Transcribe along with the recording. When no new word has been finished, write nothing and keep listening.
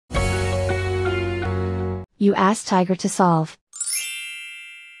You ask Tiger to solve.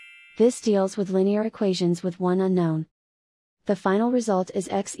 This deals with linear equations with one unknown. The final result is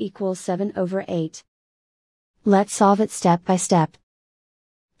x equals 7/8. Let's solve it step by step.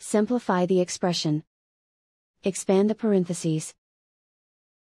 Simplify the expression. Expand the parentheses.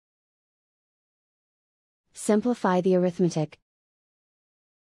 Simplify the arithmetic.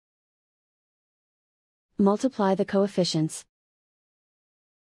 Multiply the coefficients.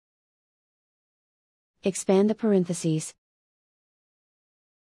 Expand the parentheses.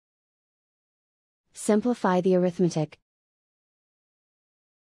 Simplify the arithmetic.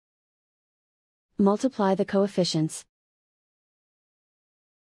 Multiply the coefficients.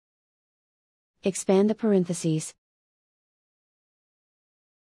 Expand the parentheses.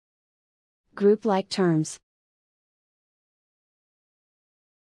 Group like terms.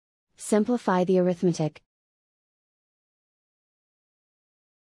 Simplify the arithmetic.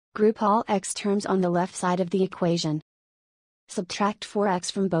 Group all x terms on the left side of the equation. Subtract 4x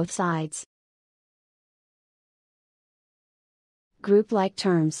from both sides. Group like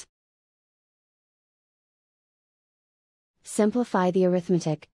terms. Simplify the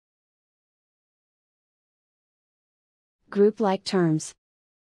arithmetic. Group like terms.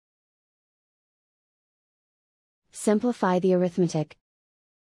 Simplify the arithmetic.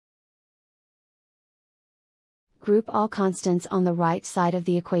 Group all constants on the right side of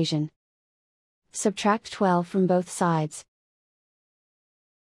the equation. Subtract 12 from both sides.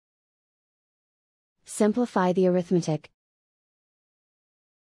 Simplify the arithmetic.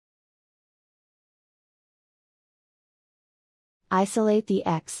 Isolate the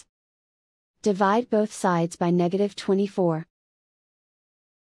x. Divide both sides by -24.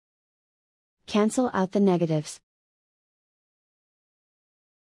 Cancel out the negatives.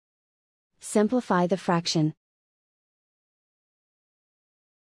 Simplify the fraction.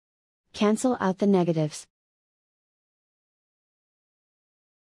 Cancel out the negatives.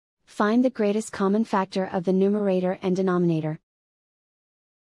 Find the greatest common factor of the numerator and denominator.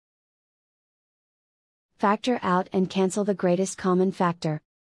 Factor out and cancel the greatest common factor.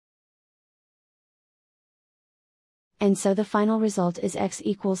 And so the final result is x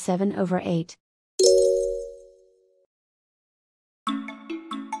equals 7/8.